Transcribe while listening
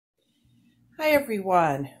Hi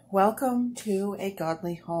everyone, welcome to A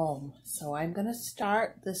Godly Home. So I'm going to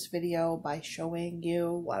start this video by showing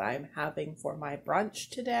you what I'm having for my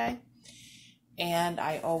brunch today. And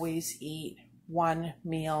I always eat one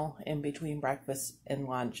meal in between breakfast and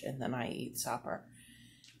lunch, and then I eat supper.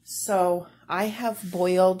 So I have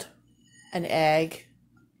boiled an egg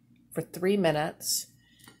for 3 minutes,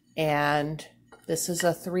 and this is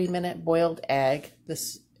a 3-minute boiled egg.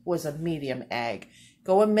 This was a medium egg.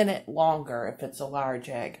 Go a minute longer if it's a large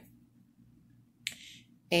egg.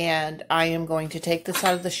 And I am going to take this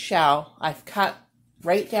out of the shell. I've cut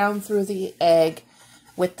right down through the egg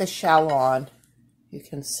with the shell on, you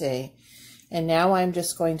can see. And now I'm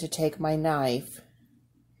just going to take my knife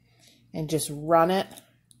and just run it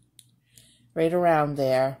right around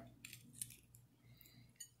there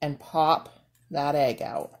and pop that egg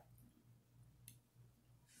out.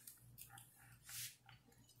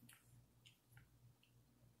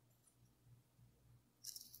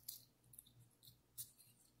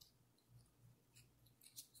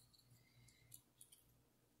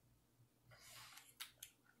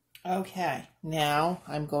 Okay, now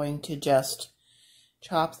I'm going to just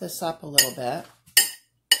chop this up a little bit.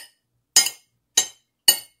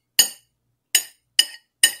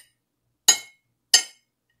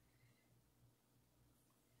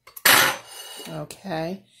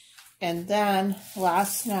 Okay, and then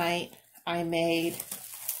last night I made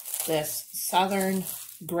this Southern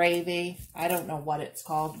gravy. I don't know what it's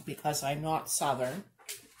called because I'm not Southern.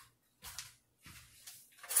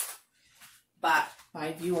 But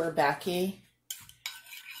my viewer Becky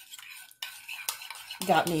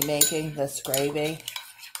got me making this gravy,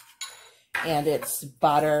 and it's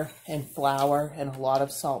butter and flour and a lot of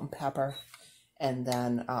salt and pepper, and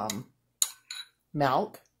then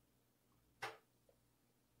milk.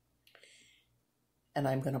 And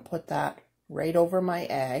I'm going to put that right over my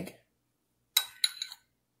egg.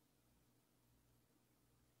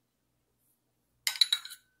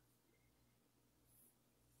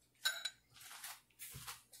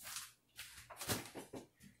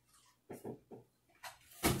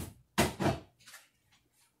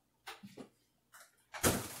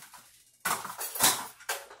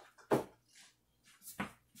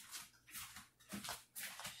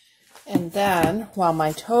 And then, while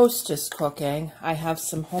my toast is cooking, I have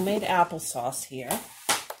some homemade applesauce here.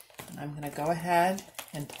 And I'm going to go ahead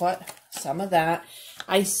and put some of that.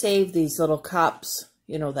 I save these little cups,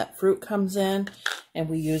 you know, that fruit comes in, and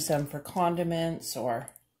we use them for condiments or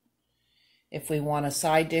if we want a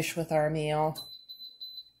side dish with our meal.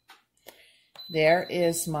 There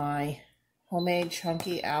is my homemade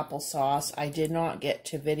chunky applesauce. I did not get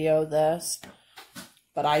to video this,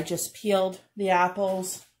 but I just peeled the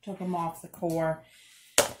apples, took them off the core.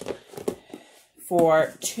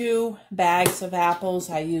 For 2 bags of apples,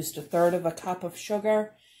 I used 1/3 of a cup of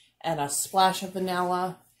sugar and a splash of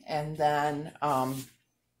vanilla, and then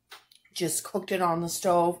just cooked it on the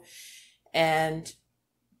stove and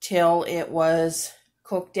till it was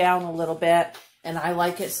cooked down a little bit. And I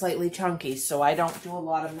like it slightly chunky, so I don't do a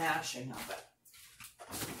lot of mashing of it.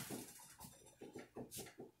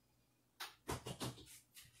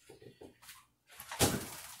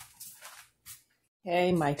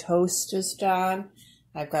 Okay, my toast is done.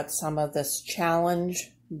 I've got some of this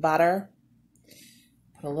Challenge butter.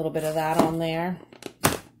 Put a little bit of that on there.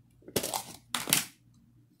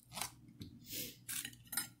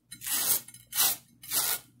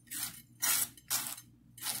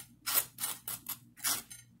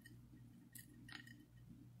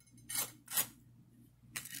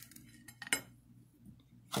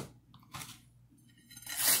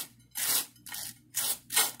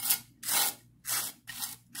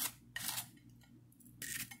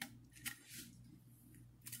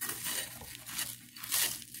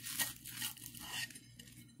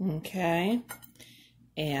 Okay,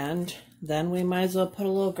 and then we might as well put a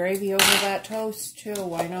little gravy over that toast too.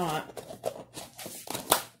 Why not?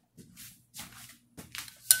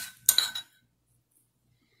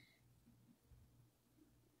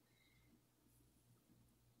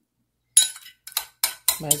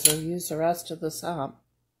 Might as well use the rest of this up.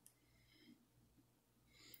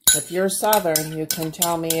 If you're Southern, you can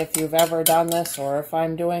tell me if you've ever done this or if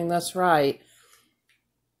I'm doing this right.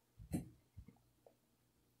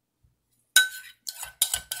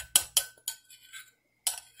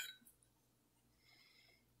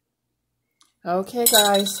 Okay,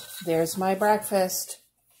 guys, there's my breakfast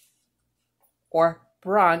or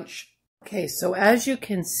brunch. Okay, so as you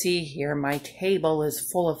can see here, my table is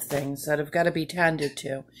full of things that have got to be tended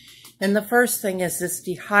to. And the first thing is this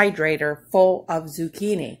dehydrator full of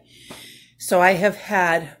zucchini. So I have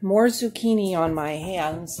had more zucchini on my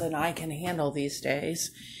hands than I can handle these days.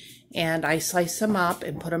 And I slice them up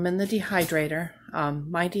and put them in the dehydrator.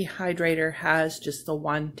 My dehydrator has just the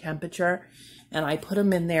one temperature, and I put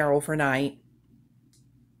them in there overnight.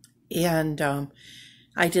 And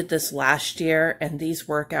I did this last year, and these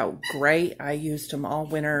work out great. I used them all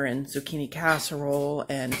winter in zucchini casserole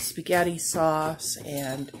and spaghetti sauce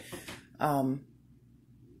and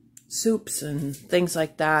soups and things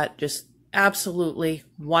like that. Just absolutely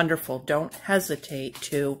wonderful. Don't hesitate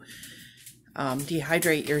to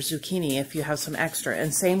dehydrate your zucchini if you have some extra.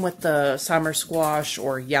 And same with the summer squash,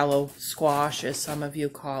 or yellow squash as some of you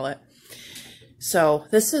call it. So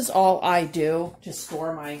this is all I do to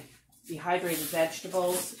store my dehydrated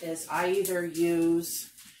vegetables. Is I either use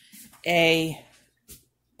a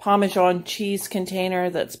Parmesan cheese container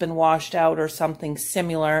that's been washed out or something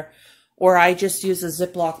similar, or I just use a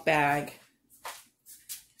Ziploc bag.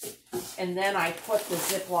 And then I put the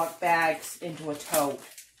Ziploc bags into a tote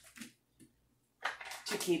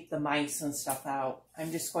to keep the mice and stuff out.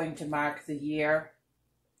 I'm just going to mark the year.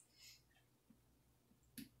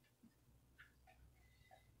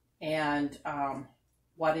 And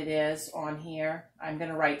what it is on here. I'm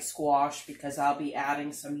going to write squash because I'll be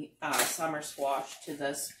adding some summer squash to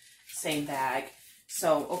this same bag.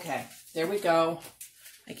 So, okay, there we go.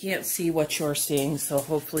 I can't see what you're seeing, so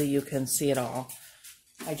hopefully you can see it all.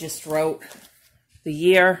 I just wrote the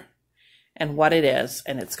year and what it is,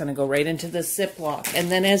 and it's going to go right into this Ziploc.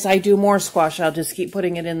 And then as I do more squash, I'll just keep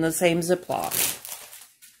putting it in the same Ziploc.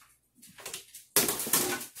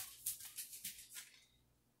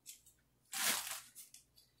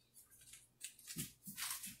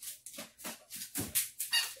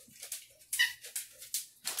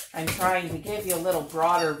 I'm trying to give you a little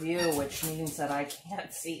broader view, which means that I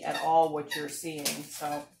can't see at all what you're seeing.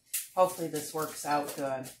 So hopefully this works out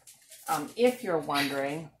good. If you're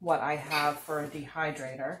wondering what I have for a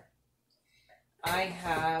dehydrator, I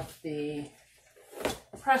have the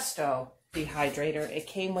Presto dehydrator. It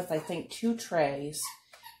came with, I think, 2 trays,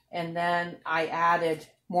 and then I added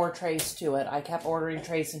more trays to it. I kept ordering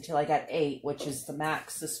trays until I got 8, which is the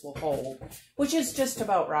max this will hold, which is just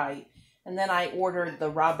about right. And then I ordered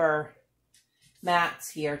the rubber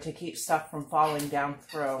mats here to keep stuff from falling down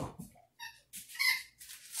through.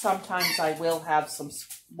 Sometimes I will have some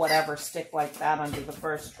whatever stick like that under the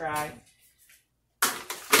first tray.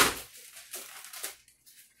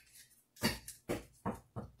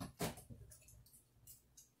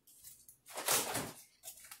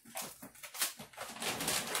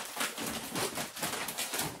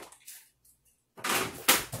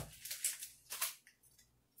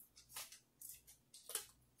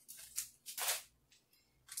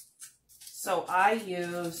 So I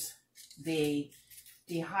use the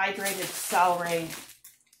dehydrated celery,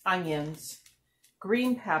 onions,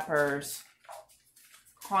 green peppers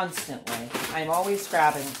constantly. I'm always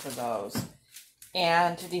grabbing for those.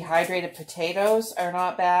 And dehydrated potatoes are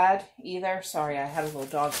not bad either. Sorry, I had a little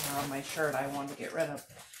dog hair on my shirt I wanted to get rid of.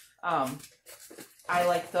 I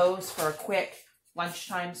like those for a quick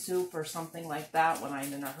lunchtime soup or something like that when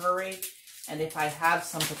I'm in a hurry. And if I have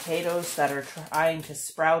some potatoes that are trying to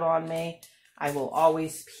sprout on me, I will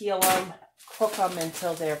always peel them, cook them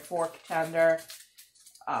until they're fork tender,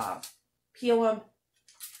 peel them,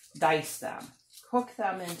 dice them, cook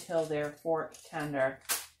them until they're fork tender,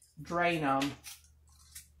 drain them,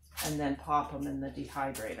 and then pop them in the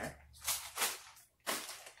dehydrator.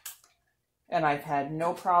 And I've had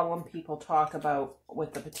no problem. People talk about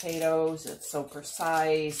with the potatoes, it's so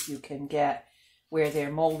precise. You can get where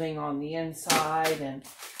they're molding on the inside, and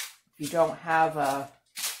if you don't have a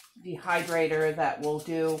dehydrator that will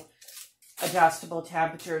do adjustable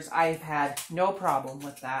temperatures, I've had no problem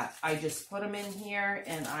with that. I just put them in here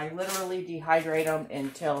and I literally dehydrate them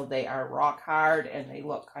until they are rock hard and they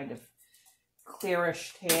look kind of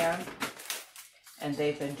clearish tan, and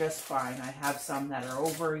they've been just fine. I have some that are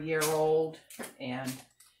over a year old and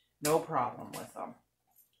no problem with them.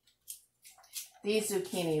 These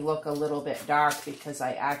zucchini look a little bit dark because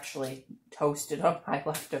I actually toasted them. I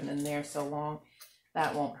left them in there so long.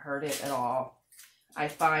 That won't hurt it at all. I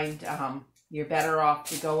find you're better off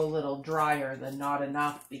to go a little drier than not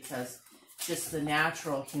enough, because just the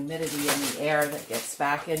natural humidity in the air that gets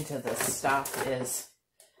back into this stuff is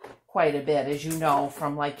quite a bit. As you know,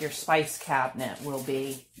 from like your spice cabinet will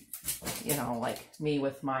be, you know, like me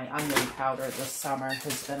with my onion powder this summer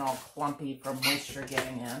has been all clumpy from moisture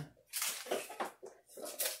getting in.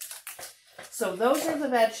 So those are the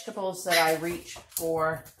vegetables that I reach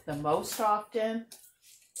for the most often.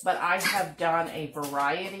 But I have done a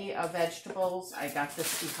variety of vegetables. I got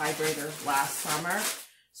this dehydrator last summer,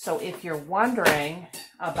 So if you're wondering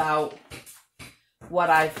about what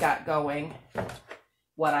I've got going,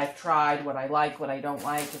 what I've tried, what I like, what I don't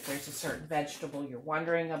like, if there's a certain vegetable you're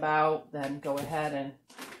wondering about, then go ahead and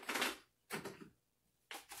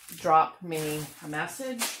drop me a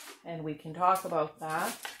message and we can talk about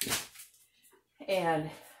that. And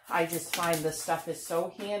I just find this stuff is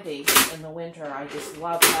so handy in the winter. I just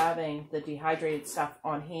love having the dehydrated stuff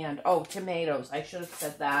on hand. Oh, tomatoes. I should have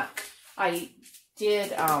said that. I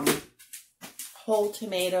did whole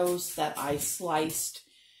tomatoes that I sliced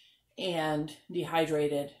and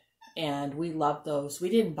dehydrated, and we love those.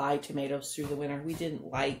 We didn't buy tomatoes through the winter. We didn't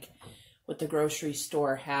like what the grocery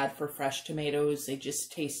store had for fresh tomatoes. They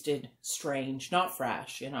just tasted strange, not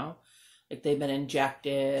fresh, you know. Like they've been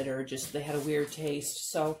injected or just they had a weird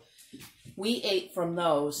taste. So we ate from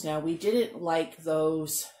those. Now, we didn't like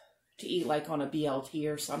those to eat like on a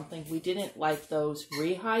BLT or something. We didn't like those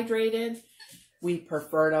rehydrated. We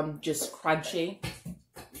preferred them just crunchy.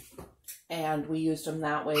 And we used them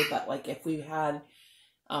that way. But like if we had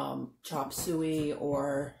chop suey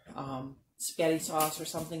or spaghetti sauce or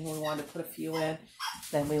something we wanted to put a few in,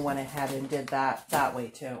 then we went ahead and did that way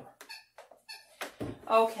too.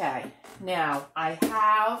 Okay, now I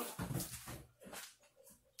have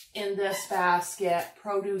in this basket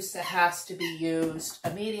produce that has to be used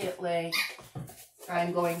immediately.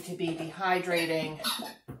 I'm going to be dehydrating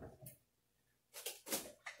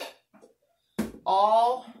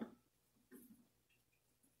all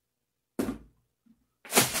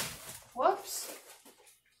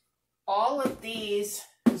of these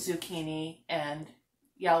zucchini and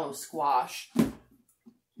yellow squash.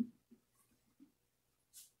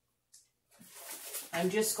 I'm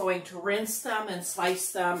just going to rinse them and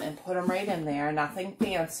slice them and put them right in there. Nothing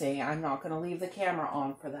fancy. I'm not going to leave the camera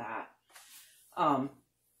on for that.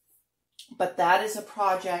 But that is a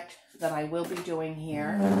project that I will be doing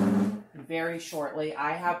here very shortly.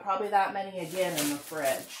 I have probably that many again in the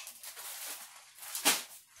fridge.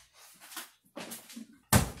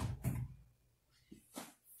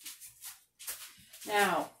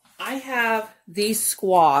 Now, I have these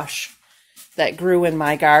squash that grew in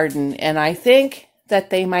my garden, and I think that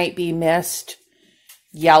they might be missed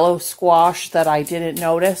yellow squash that I didn't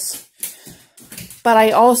notice. But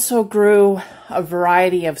I also grew a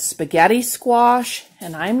variety of spaghetti squash,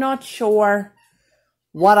 and I'm not sure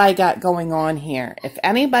what I got going on here. If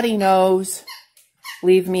anybody knows,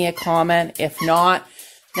 leave me a comment. If not,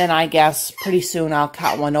 then I guess pretty soon I'll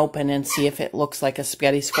cut one open and see if it looks like a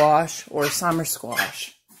spaghetti squash or a summer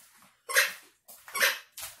squash.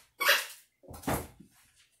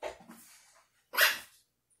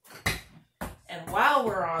 And while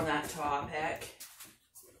we're on that topic,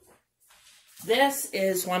 this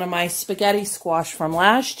is one of my spaghetti squash from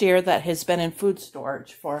last year that has been in food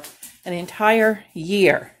storage for an entire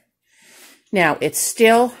year. Now, it's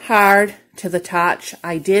still hard to the touch.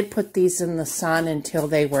 I did put these in the sun until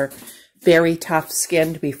they were very tough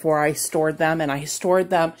skinned before I stored them. And I stored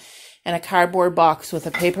them in a cardboard box with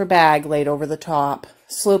a paper bag laid over the top.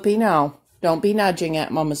 Sloopy, no. Don't be nudging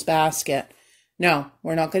at Mama's basket. No,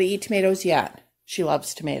 we're not going to eat tomatoes yet. She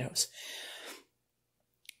loves tomatoes.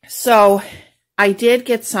 So, I did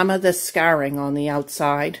get some of this scarring on the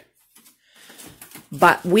outside.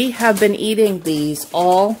 But we have been eating these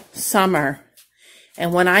all summer.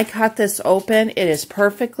 And when I cut this open, it is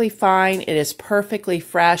perfectly fine. It is perfectly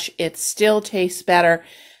fresh. It still tastes better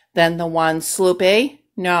than the one Sloopy.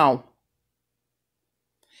 No.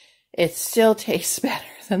 It still tastes better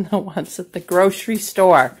than the ones at the grocery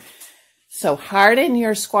store. So harden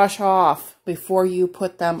your squash off before you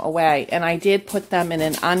put them away. And I did put them in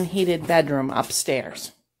an unheated bedroom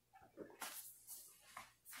upstairs.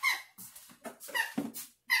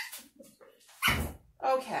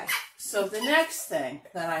 Okay, so the next thing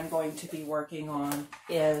that I'm going to be working on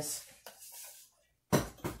is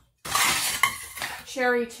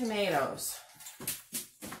cherry tomatoes.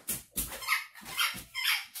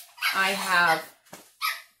 I have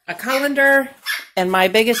a colander and my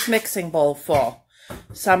biggest mixing bowl full.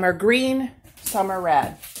 Some are green, some are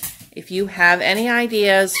red. If you have any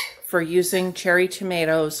ideas for using cherry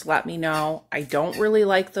tomatoes, let me know. I don't really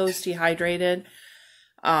like those dehydrated.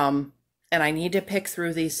 And I need to pick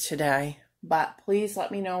through these today. But please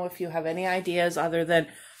let me know if you have any ideas other than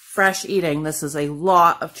fresh eating. This is a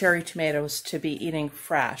lot of cherry tomatoes to be eating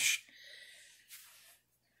fresh.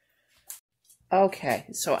 Okay,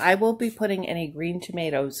 so I will be putting any green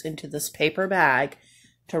tomatoes into this paper bag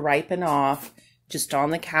to ripen off just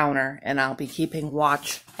on the counter. And I'll be keeping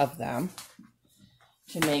watch of them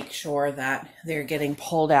to make sure that they're getting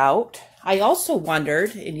pulled out. I also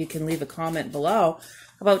wondered, and you can leave a comment below,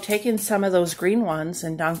 about taking some of those green ones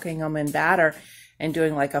and dunking them in batter and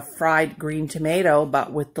doing like a fried green tomato,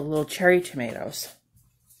 but with the little cherry tomatoes.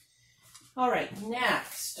 All right,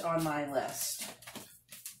 next on my list.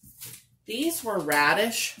 These were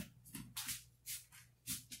radish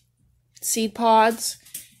seed pods,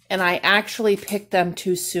 and I actually picked them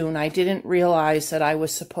too soon. I didn't realize that I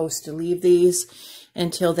was supposed to leave these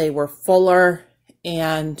until they were fuller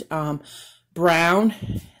and brown.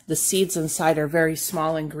 The seeds inside are very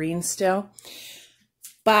small and green still.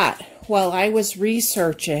 But while I was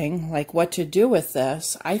researching like what to do with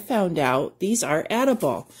this, I found out these are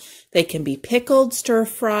edible. They can be pickled,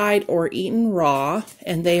 stir-fried, or eaten raw,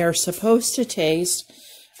 and they are supposed to taste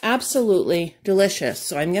absolutely delicious.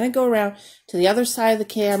 So I'm going to go around to the other side of the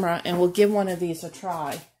camera and we'll give one of these a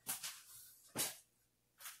try.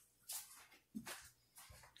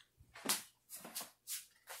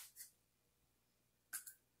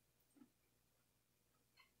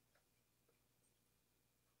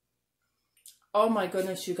 Oh my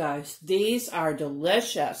goodness, you guys. These are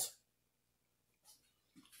delicious.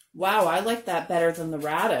 Wow, I like that better than the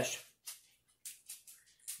radish.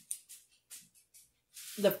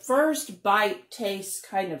 The first bite tastes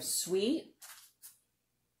kind of sweet,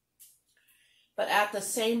 but at the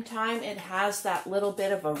same time, it has that little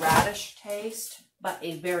bit of a radish taste, but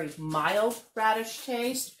a very mild radish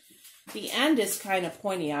taste. The end is kind of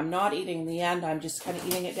pointy. I'm not eating the end. I'm just kind of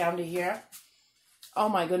eating it down to here. Oh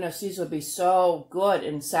my goodness, these would be so good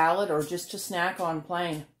in salad or just to snack on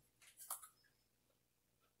plain.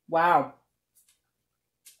 Wow.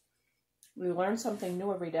 We learn something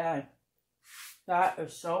new every day. That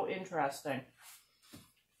is so interesting.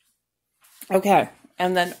 Okay,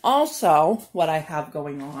 and then also what I have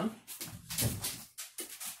going on.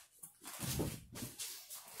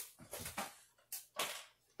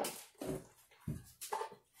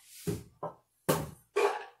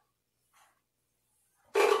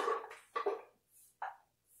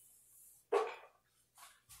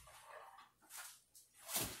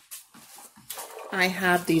 I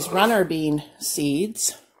have these runner bean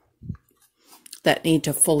seeds that need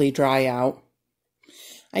to fully dry out.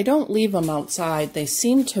 I don't leave them outside. They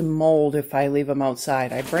seem to mold if I leave them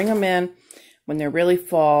outside. I bring them in when they're really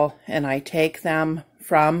full and I take them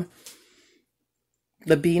from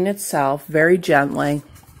the bean itself very gently.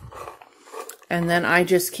 And then I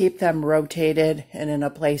just keep them rotated and in a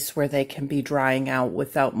place where they can be drying out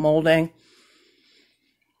without molding.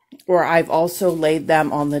 Or I've also laid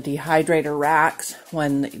them on the dehydrator racks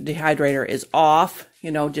when the dehydrator is off,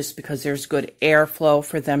 you know, just because there's good airflow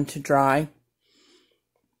for them to dry.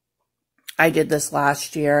 I did this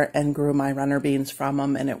last year and grew my runner beans from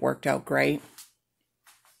them, and it worked out great.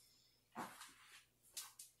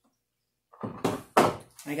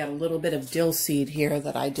 I got a little bit of dill seed here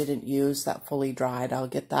that I didn't use that fully dried. I'll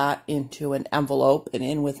get that into an envelope and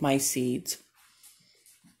in with my seeds.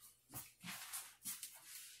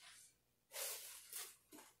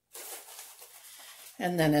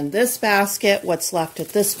 And then in this basket, what's left at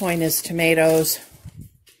this point is tomatoes.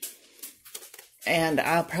 And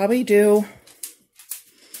I'll probably do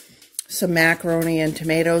some macaroni and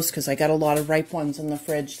tomatoes because I got a lot of ripe ones in the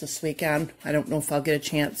fridge this weekend. I don't know if I'll get a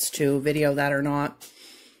chance to video that or not.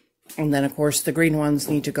 And then, of course, the green ones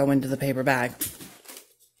need to go into the paper bag.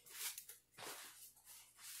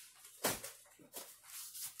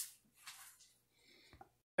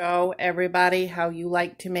 Show everybody how you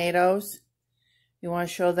like tomatoes. You want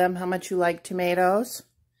to show them how much you like tomatoes?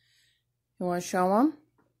 You want to show them?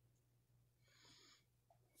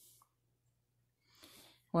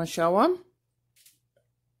 Want to show them?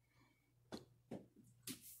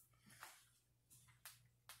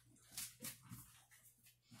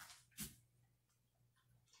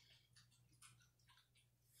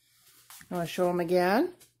 You want to show them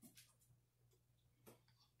again?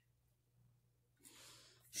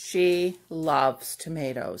 She loves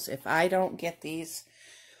tomatoes. If I don't get these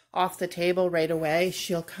off the table right away,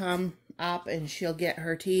 she'll come up and she'll get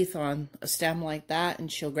her teeth on a stem like that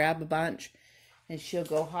and she'll grab a bunch and she'll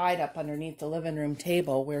go hide up underneath the living room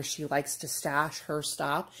table where she likes to stash her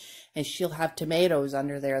stuff, and she'll have tomatoes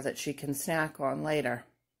under there that she can snack on later.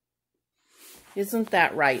 Isn't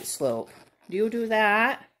that right, Sloop? Do you do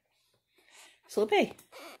that? Sloopy,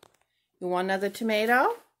 you want another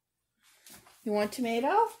tomato? You want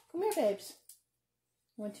tomato? Come here, babes.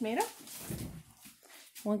 You want tomato?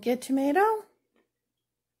 Want to get tomato?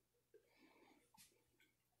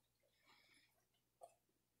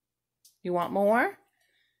 You want more?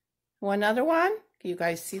 Want another one? Can you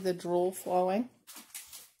guys see the drool flowing?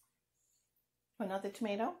 Another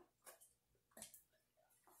tomato?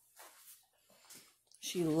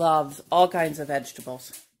 She loves all kinds of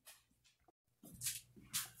vegetables.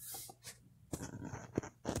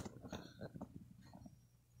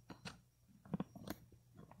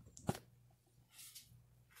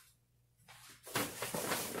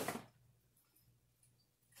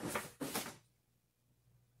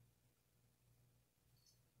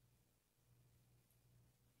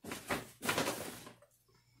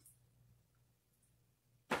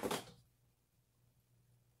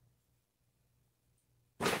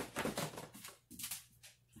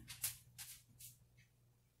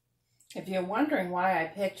 If you're wondering why I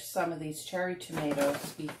picked some of these cherry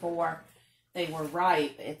tomatoes before they were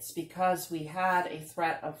ripe, it's because we had a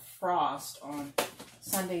threat of frost on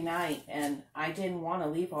Sunday night, and I didn't want to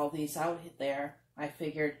leave all these out there. I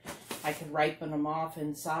figured I could ripen them off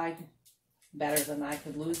inside better than I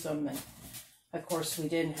could lose them, and of course we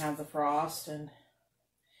didn't have the frost, and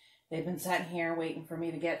they've been sitting here waiting for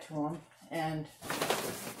me to get to them, and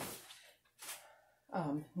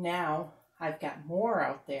now I've got more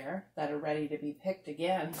out there that are ready to be picked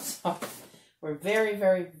again. So we're very,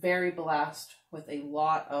 very, very blessed with a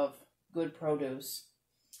lot of good produce.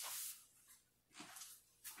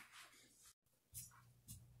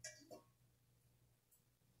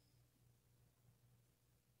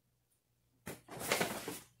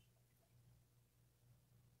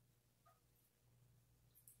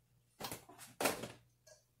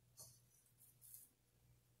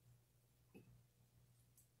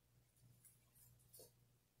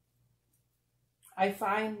 I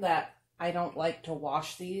find that I don't like to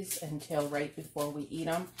wash these until right before we eat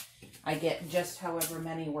them. I get just however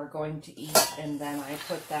many we're going to eat, and then I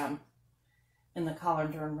put them in the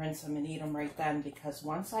colander and rinse them and eat them right then, because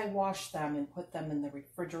once I wash them and put them in the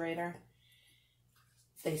refrigerator,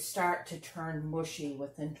 they start to turn mushy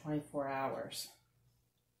within 24 hours.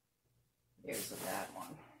 Here's a bad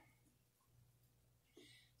one.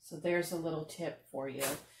 So there's a little tip for you.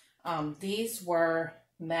 These were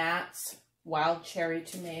Matt's wild cherry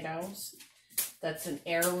tomatoes. That's an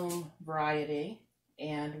heirloom variety,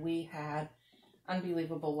 and we had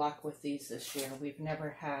unbelievable luck with these this year. We've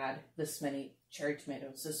never had this many cherry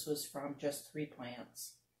tomatoes. This was from just 3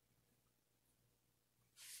 plants,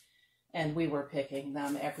 and we were picking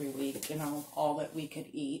them every week, you know, all that we could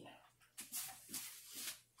eat.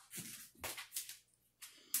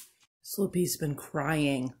 Sloopy's been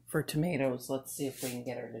crying for tomatoes. Let's see if we can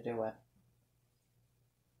get her to do it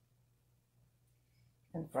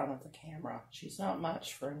in front of the camera. She's not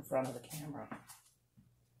much for in front of the camera.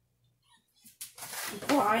 You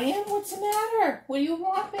crying? What's the matter? What do you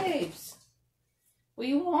want, babes? What do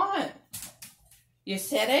you want? You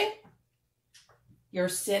sitting? You're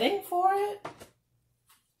sitting for it?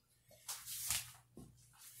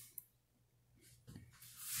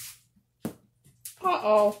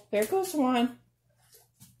 Uh-oh, there goes one.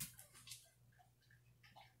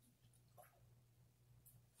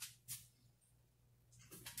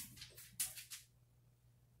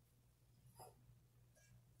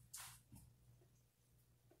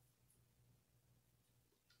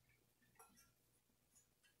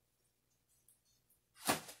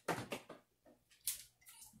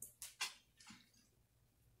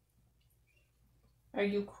 Are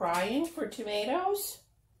you crying for tomatoes?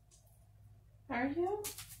 Are you?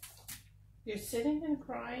 You're sitting and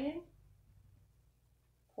crying?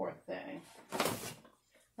 Poor thing.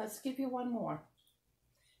 Let's give you one more.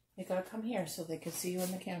 You gotta come here so they can see you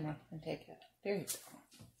in the camera and take it. There you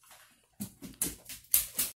go.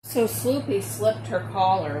 So Sloopy slipped her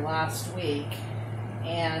collar last week,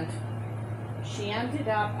 and she ended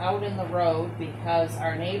up out in the road because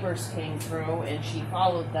our neighbors came through, and she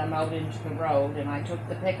followed them out into the road, and I took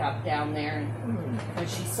the pickup down there, and when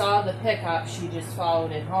she saw the pickup, she just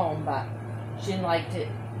followed it home, but she didn't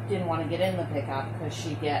want to get in the pickup because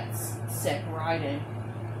she gets sick riding.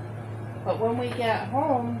 But when we got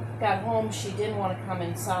home, she didn't want to come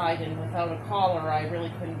inside, and without a collar, I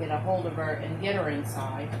really couldn't get a hold of her and get her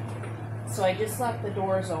inside. So I just left the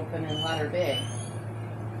doors open and let her be.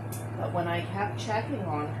 But when I kept checking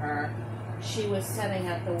on her, she was sitting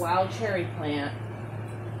at the wild cherry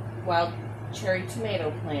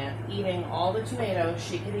tomato plant, eating all the tomatoes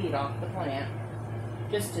she could eat off the plant,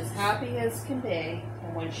 just as happy as can be.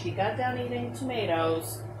 And when she got done eating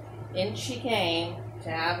tomatoes, in she came to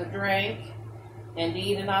have a drink and to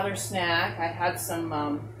eat another snack. I had some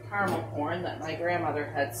caramel corn that my grandmother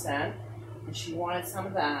had sent, and she wanted some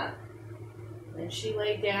of that. Then she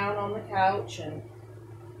laid down on the couch and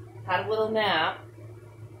had a little nap,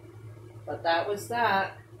 but that was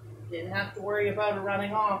that. Didn't have to worry about her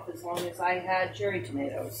running off as long as I had cherry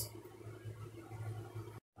tomatoes.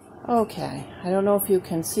 Okay, I don't know if you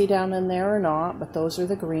can see down in there or not, but those are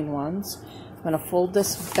the green ones. I'm going to fold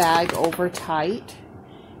this bag over tight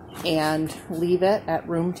and leave it at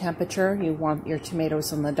room temperature. You want your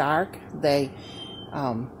tomatoes in the dark. They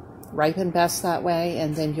ripen best that way,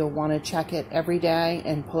 and then you'll want to check it every day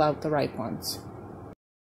and pull out the ripe ones.